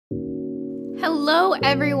Hello,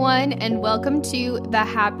 everyone, and welcome to the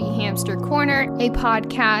Happy Hamster Corner, a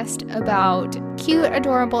podcast about cute,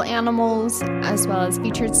 adorable animals, as well as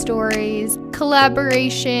featured stories,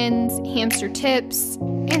 collaborations, hamster tips,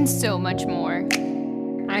 and so much more.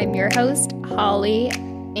 I'm your host, Holly,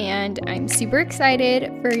 and I'm super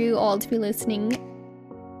excited for you all to be listening.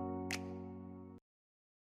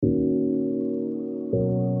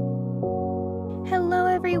 Hello,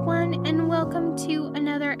 everyone, and welcome to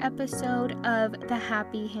another episode of the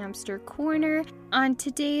Happy Hamster Corner. On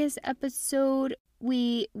today's episode,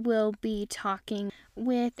 we will be talking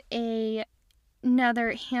with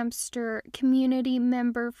another hamster community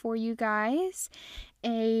member for you guys.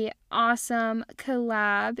 A awesome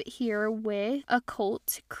collab here with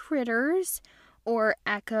Occult Critters, or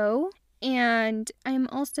Echo. And I'm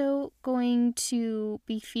also going to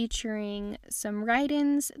be featuring some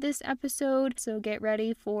write-ins this episode, so get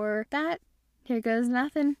ready for that. Here goes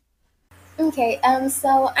nothing. Okay,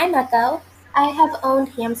 so I'm Echo. I have owned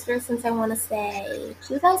hamsters since I want to say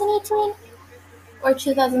 2018 or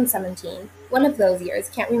 2017. One of those years,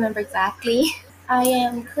 can't remember exactly. I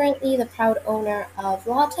am currently the proud owner of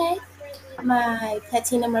Latte, my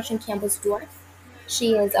Platinum Russian Campbell's dwarf.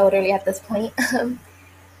 She is elderly at this point.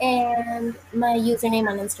 And my username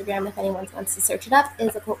on Instagram, if anyone wants to search it up,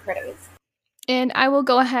 is Occult Critters. And I will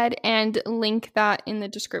go ahead and link that in the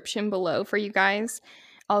description below for you guys.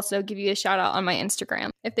 Also give you a shout out on my Instagram.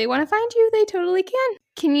 If they want to find you, they totally can.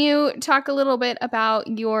 Can you talk a little bit about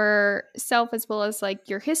yourself as well as like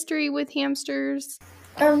your history with hamsters?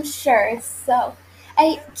 Sure. So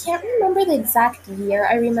I can't remember the exact year.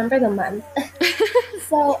 I remember the month.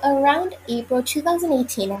 So around April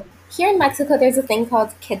 2018, here in Mexico, there's a thing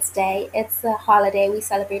called Kids Day. It's a holiday we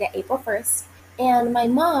celebrate at April 1st. And my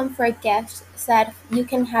mom, for a gift, said, "You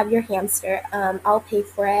can have your hamster. I'll pay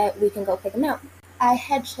for it. We can go pick him out." I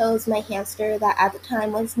had chose my hamster that at the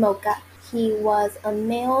time was Mocha. He was a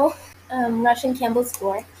male Russian Campbell's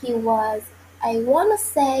dwarf. He was, I want to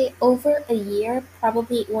say, over a year,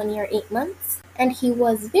 probably 1 year, 8 months. And he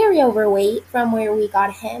was very overweight from where we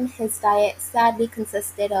got him. His diet sadly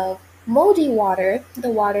consisted of moldy water. The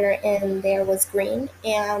water in there was green,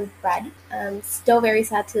 and bread. Still very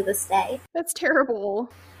sad to this day. That's terrible.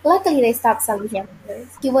 Luckily, they stopped selling hamsters.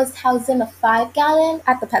 He was housed in a 5-gallon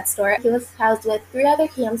at the pet store. He was housed with 3 other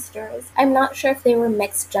hamsters. I'm not sure if they were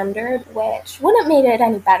mixed gendered, which wouldn't have made it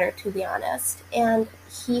any better, to be honest. And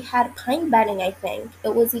he had pine bedding, I think.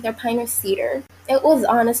 It was either pine or cedar. It was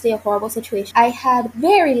honestly a horrible situation. I had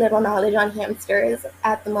very little knowledge on hamsters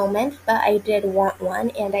at the moment, but I did want one,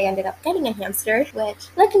 and I ended up getting a hamster, which,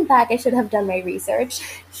 looking back, I should have done my research.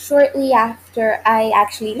 Shortly after, I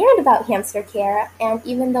actually learned about hamster care, and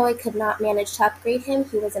even though I could not manage to upgrade him,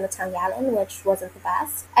 he was in a 10-gallon, which wasn't the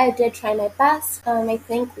best. I did try my best. I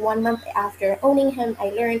think 1 month after owning him, I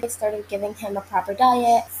learned. I started giving him a proper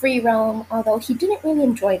diet, free roam, although he didn't really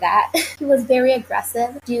enjoy that. He was very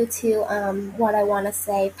aggressive due to what I want to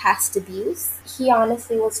say, past abuse. He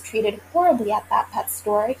honestly was treated horribly at that pet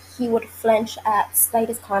store. He would flinch at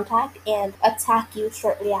slightest contact and attack you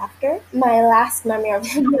shortly after. My last memory of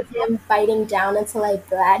him was him biting down until I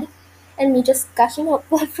bled, and me just gushing out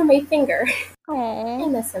blood from my finger. Aww. I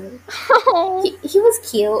miss him. Aww. He was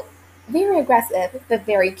cute, very aggressive, but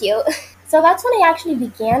very cute. So that's when I actually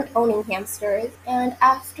began owning hamsters, and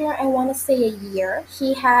after, I want to say, a year,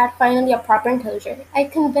 he had finally a proper enclosure. I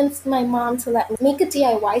convinced my mom to let me make a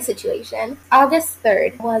DIY situation. August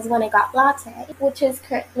 3rd was when I got Latte, which is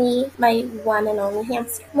currently my one and only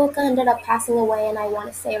hamster. Mocha ended up passing away, and I want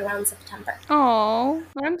to say around September. Aww.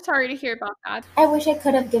 I'm sorry to hear about that. I wish I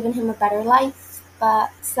could have given him a better life,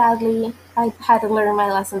 but sadly, I had to learn my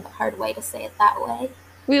lesson the hard way, to say it that way.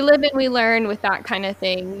 We live and we learn with that kind of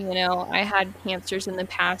thing. You know, I had hamsters in the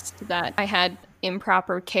past that I had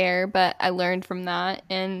improper care, but I learned from that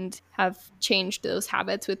and have changed those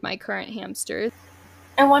habits with my current hamsters.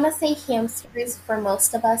 I want to say hamsters, for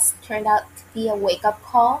most of us, turned out to be a wake-up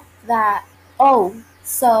call that, oh,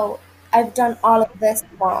 so I've done all of this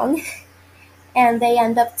wrong. And they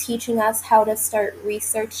end up teaching us how to start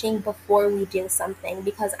researching before we do something,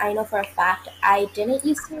 because I know for a fact I didn't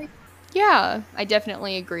used to. Yeah, I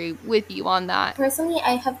definitely agree with you on that. Personally,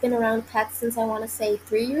 I have been around pets since I want to say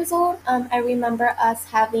 3 years old. I remember us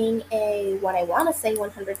having what I want to say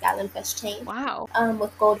 100-gallon fish tank. Wow.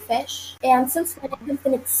 With goldfish. And since then, I have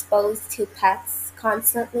been exposed to pets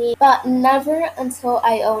constantly, but never until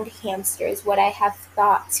I owned hamsters would I have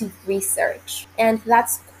thought to research. And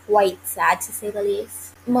that's quite sad, to say the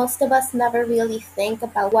least. Most of us never really think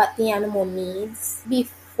about what the animal needs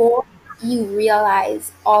before you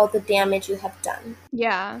realize all the damage you have done.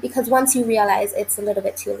 Yeah. Because once you realize, it's a little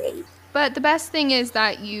bit too late. But the best thing is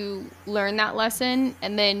that you learn that lesson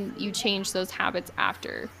and then you change those habits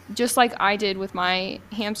after. Just like I did with my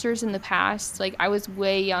hamsters in the past. Like I was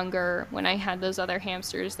way younger when I had those other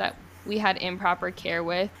hamsters that we had improper care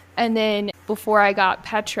with. And then before I got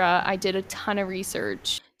Petra, I did a ton of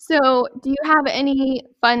research. So, do you have any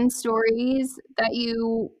fun stories that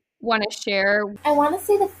you want to share? I want to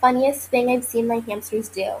say the funniest thing I've seen my hamsters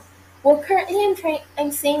do. Well, currently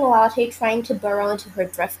I'm seeing Latte trying to burrow into her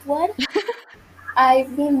driftwood. I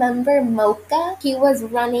remember Mocha. He was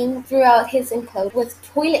running throughout his enclosure with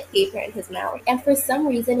toilet paper in his mouth. And for some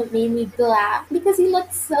reason, it made me laugh because he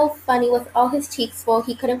looked so funny with all his cheeks full.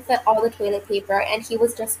 He couldn't fit all the toilet paper, and he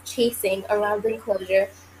was just chasing around the enclosure,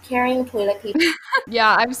 carrying toilet paper.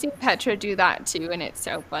 Yeah, I've seen Petra do that too, and it's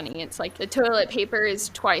so funny. It's like the toilet paper is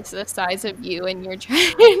twice the size of you, and you're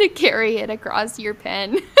trying to carry it across your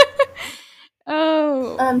pen.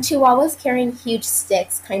 Oh. Chihuahuas carrying huge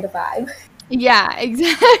sticks kind of vibe. Yeah,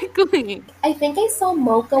 exactly. I think I saw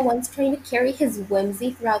Mocha once trying to carry his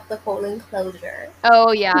whimsy throughout the whole enclosure.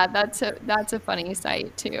 Oh yeah, that's a funny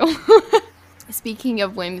sight too. Speaking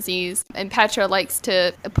of whimsies, and Petra likes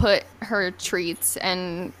to put her treats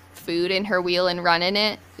and food in her wheel and run in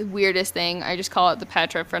it. The weirdest thing. I just call it the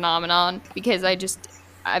Petra phenomenon because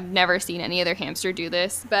I've never seen any other hamster do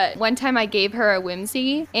this. But one time I gave her a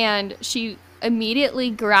whimsy and she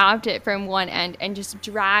immediately grabbed it from one end and just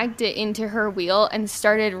dragged it into her wheel and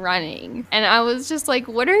started running. And I was just like,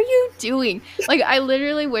 what are you doing? Like, I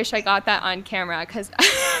literally wish I got that on camera because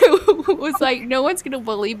I was like, no one's going to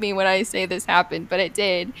believe me when I say this happened, but it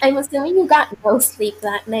did. I'm assuming you got no sleep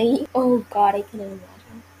that night. Oh god, I can imagine.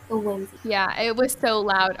 The whimsy. Yeah, it was so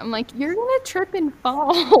loud. I'm like, you're going to trip and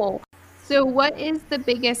fall. So what is the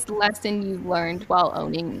biggest lesson you've learned while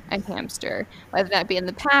owning a hamster, whether that be in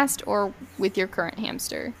the past or with your current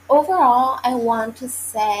hamster? Overall, I want to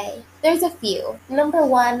say there's a few. Number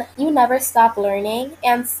one, you never stop learning,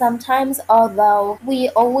 and sometimes, although we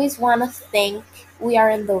always want to think we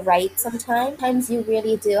are in the right sometimes you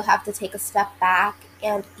really do have to take a step back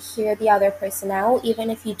and hear the other person out, even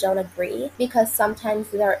if you don't agree, because sometimes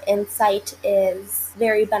their insight is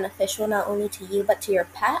very beneficial not only to you but to your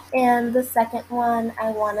pet. And the second one I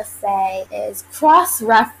want to say is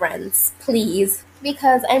cross-reference, please.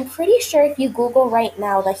 Because I'm pretty sure if you Google right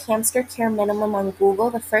now the hamster care minimum on Google,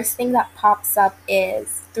 the first thing that pops up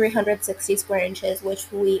is 360 square inches,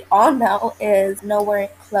 which we all know is nowhere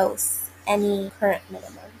close any current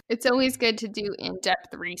minimum. It's always good to do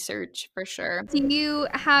in-depth research for sure. Do you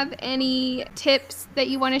have any tips that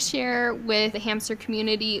you want to share with the hamster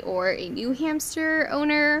community or a new hamster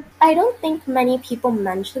owner? I don't think many people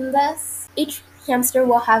mention this. Each hamster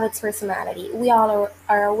will have its personality. We all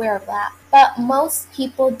are aware of that. But most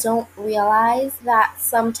people don't realize that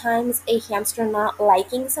sometimes a hamster not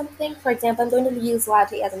liking something, for example, I'm going to use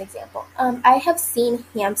Latte as an example. I have seen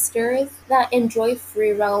hamsters that enjoy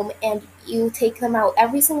free roam, and you take them out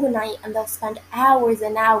every single night and they'll spend hours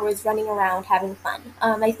and hours running around having fun.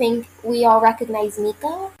 I think we all recognize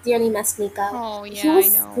Mika, dearly missed Mika. Oh yeah, he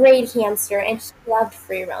was I know. Great hamster and she loved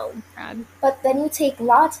free roam. Brad. But then you take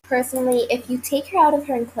Lot. Personally, if you take her out of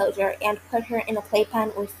her enclosure and put her in a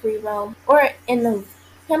playpen or free roam, or in the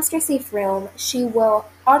hamster safe room, she will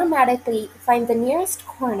automatically find the nearest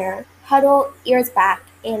corner, huddle ears back,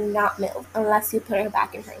 and not move unless you put her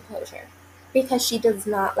back in her enclosure, because she does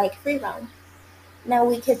not like free roam. Now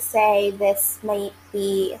we could say this might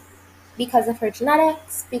be because of her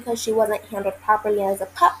genetics, because she wasn't handled properly as a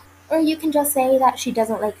pup, or you can just say that she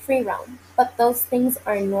doesn't like free roam. But those things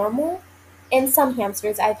are normal. In some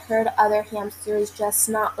hamsters, I've heard other hamsters just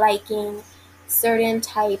not liking certain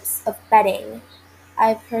types of bedding.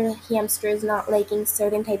 I've heard of hamsters not liking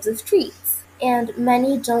certain types of treats. And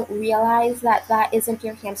many don't realize that that isn't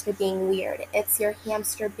your hamster being weird. It's your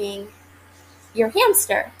hamster being your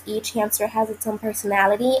hamster. Each hamster has its own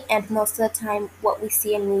personality, and most of the time what we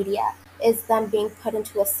see in media is them being put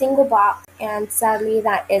into a single box, and sadly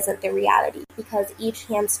that isn't the reality, because each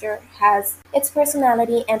hamster has its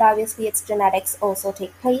personality, and obviously its genetics also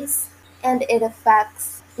take place, and it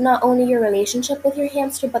affects not only your relationship with your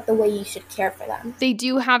hamster, but the way you should care for them. They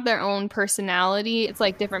do have their own personality. It's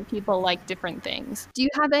like different people like different things. Do you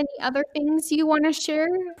have any other things you want to share?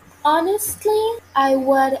 Honestly, I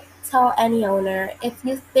would tell any owner, if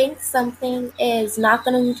you think something is not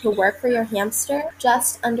going to work for your hamster,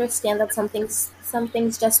 just understand that some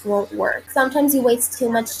things just won't work. Sometimes you waste too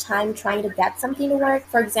much time trying to get something to work.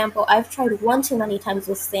 For example, I've tried one too many times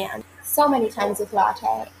with sand, so many times with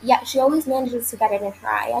Latte, yet she always manages to get it in her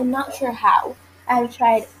eye. I'm not sure how. I've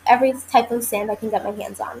tried every type of sand I can get my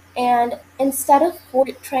hands on. And instead of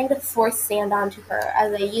trying to force sand onto her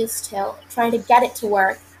as I used to, trying to get it to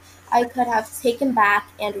work, I could have taken back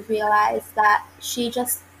and realized that she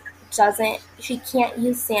can't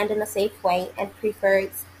use sand in a safe way and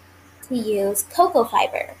prefers to use cocoa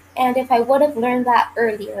fiber. And if I would have learned that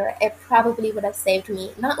earlier, it probably would have saved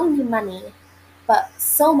me not only money, but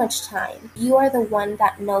so much time. You are the one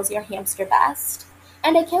that knows your hamster best.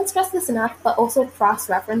 And I can't stress this enough, but also cross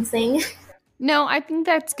referencing. No, I think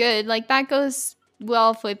that's good. Like, that goes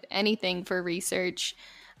well with anything for research.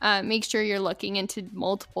 Make sure you're looking into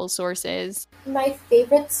multiple sources. My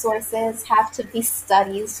favorite sources have to be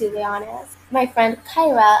studies, to be honest. My friend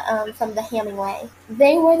Kyra from the Hemingway,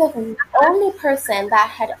 they were the only person that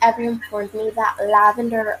had ever informed me that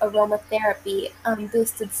lavender aromatherapy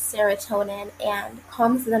boosted serotonin and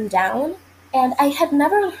calms them down. And I had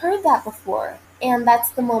never heard that before. And that's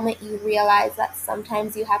the moment you realize that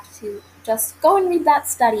sometimes you have to just go and read that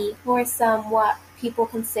study for some what people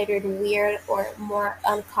considered weird or more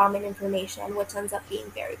uncommon information, which ends up being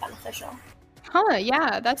very beneficial. Huh,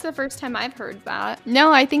 yeah, that's the first time I've heard that.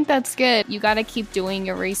 No, I think that's good. You got to keep doing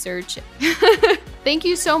your research. Thank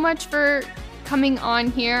you so much for coming on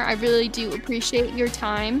here. I really do appreciate your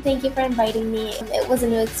time. Thank you for inviting me. It was a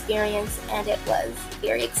new experience and it was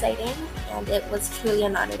very exciting, and it was truly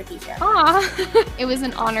an honor to be here. It was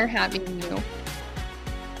an honor having you.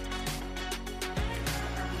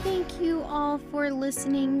 Thank you all for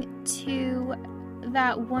listening to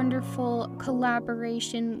that wonderful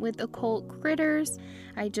collaboration with Occult Critters.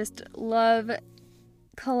 I just love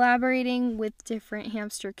collaborating with different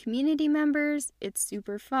hamster community members. It's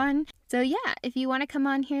super fun. So yeah, if you want to come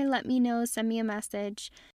on here, let me know, send me a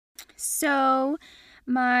message. So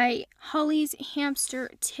my Holly's hamster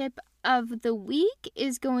tip of the week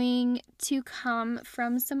is going to come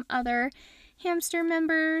from some other hamster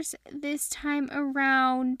members this time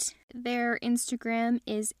around. Their Instagram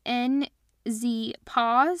is NZPaws,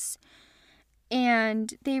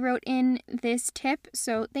 and they wrote in this tip,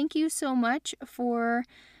 so thank you so much for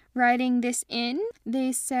writing this in.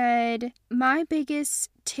 They said, my biggest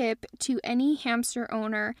tip to any hamster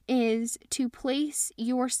owner is to place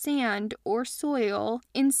your sand or soil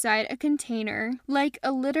inside a container, like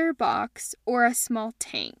a litter box or a small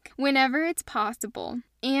tank, whenever it's possible,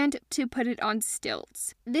 and to put it on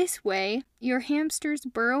stilts. This way, your hamster's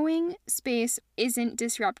burrowing space isn't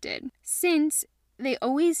disrupted, since they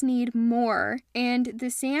always need more, and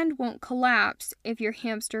the sand won't collapse if your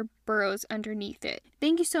hamster burrows underneath it.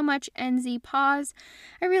 Thank you so much, NZ Paws.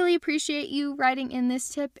 I really appreciate you writing in this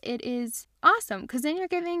tip. It is awesome, because then you're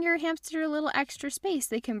giving your hamster a little extra space.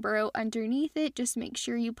 They can burrow underneath it. Just make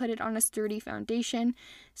sure you put it on a sturdy foundation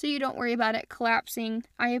so you don't worry about it collapsing.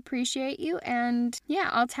 I appreciate you, and yeah,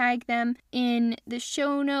 I'll tag them in the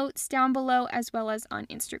show notes down below as well as on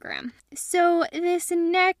Instagram. So this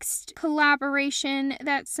next collaboration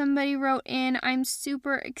that somebody wrote in, I'm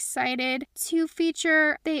super excited to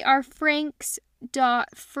feature. They are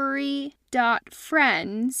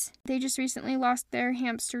franks.furry.friends. They just recently lost their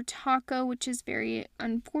hamster Taco, which is very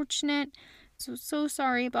unfortunate. So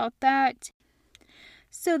sorry about that.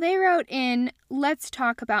 So they wrote in, let's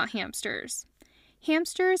talk about hamsters.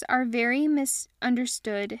 Hamsters are very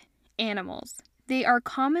misunderstood animals. They are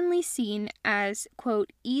commonly seen as,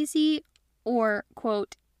 quote, easy or,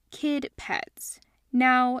 quote, kid pets.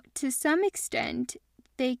 Now, to some extent,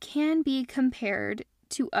 they can be compared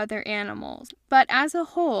to other animals, but as a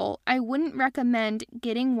whole, I wouldn't recommend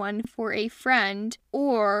getting one for a friend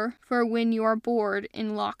or for when you're bored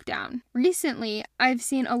in lockdown. Recently, I've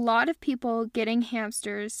seen a lot of people getting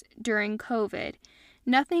hamsters during COVID.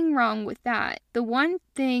 Nothing wrong with that. The one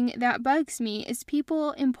thing that bugs me is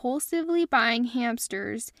people impulsively buying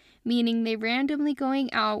hamsters, meaning they randomly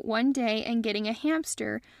going out one day and getting a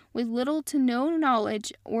hamster with little to no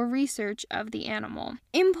knowledge or research of the animal.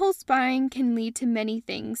 Impulse buying can lead to many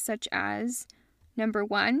things, such as, number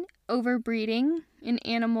 1, overbreeding in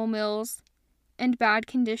animal mills and bad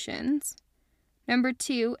conditions. Number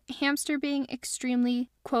 2, hamster being extremely,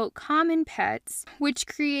 quote, common pets, which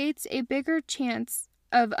creates a bigger chance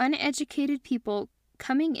of uneducated people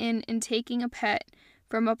coming in and taking a pet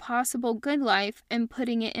from a possible good life and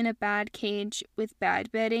putting it in a bad cage with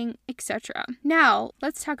bad bedding, etc. Now,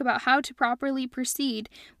 let's talk about how to properly proceed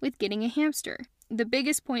with getting a hamster. The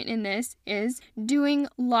biggest point in this is doing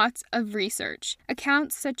lots of research.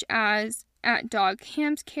 Accounts such as at Dog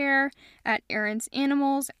Hams Care, at Aaron's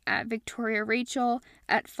Animals, at Victoria Rachel,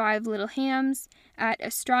 at Five Little Hams, at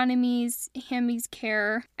Astronomy's Hammy's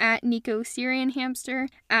Care, at Nico Syrian Hamster,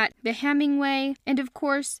 at The Hemingway, and of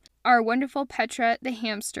course, our wonderful Petra the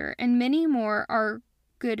Hamster, and many more are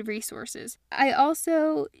good resources. I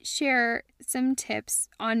also share some tips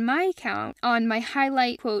on my account, on my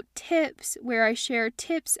highlight quote tips, where I share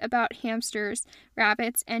tips about hamsters,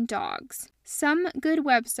 rabbits, and dogs. Some good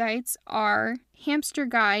websites are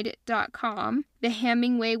hamsterguide.com, the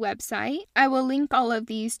Hemingway website. I will link all of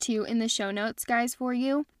these too in the show notes, guys, for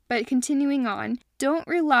you. But continuing on, don't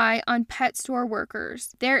rely on pet store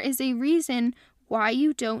workers. There is a reason why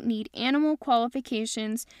you don't need animal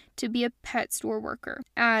qualifications to be a pet store worker,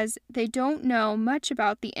 as they don't know much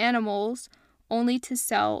about the animals, only to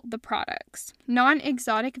sell the products.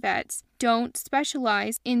 Non-exotic vets don't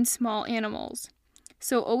specialize in small animals,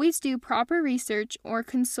 so always do proper research or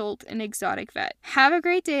consult an exotic vet. Have a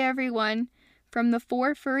great day, everyone. From the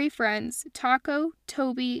 4 furry friends, Taco,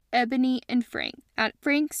 Toby, Ebony, and Frank at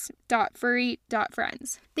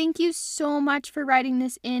franks.furry.friends. Thank you so much for writing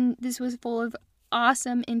this in. This was full of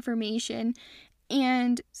awesome information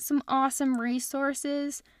and some awesome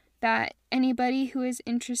resources that anybody who is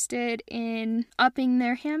interested in upping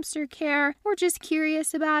their hamster care or just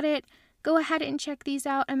curious about it, go ahead and check these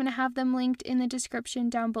out. I'm going to have them linked in the description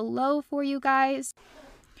down below for you guys.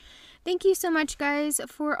 Thank you so much, guys,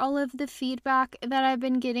 for all of the feedback that I've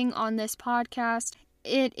been getting on this podcast.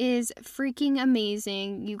 It is freaking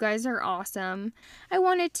amazing. You guys are awesome. I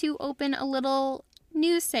wanted to open a little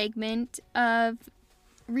new segment of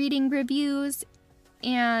reading reviews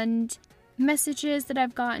and messages that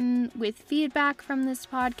I've gotten with feedback from this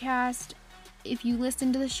podcast. If you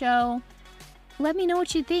listen to the show, let me know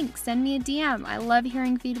what you think. Send me a DM. I love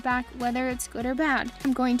hearing feedback, whether it's good or bad.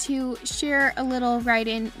 I'm going to share a little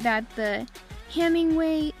write-in that the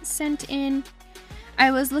Hemingway sent in.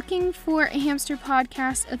 I was looking for a hamster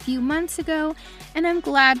podcast a few months ago, and I'm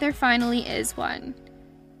glad there finally is one.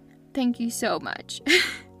 Thank you so much.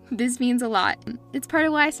 This means a lot. It's part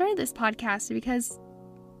of why I started this podcast, because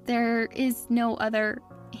there is no other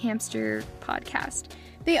hamster podcast.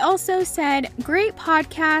 They also said, great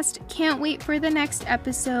podcast, can't wait for the next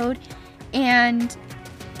episode, and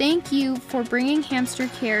thank you for bringing hamster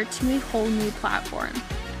care to a whole new platform.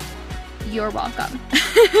 You're welcome.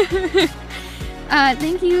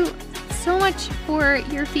 Thank you so much for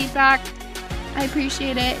your feedback. I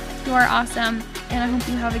appreciate it. You are awesome, and I hope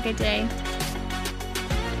you have a good day.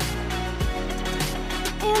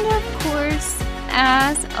 And of course,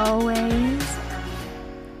 as always,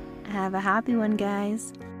 have a happy one,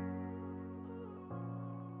 guys.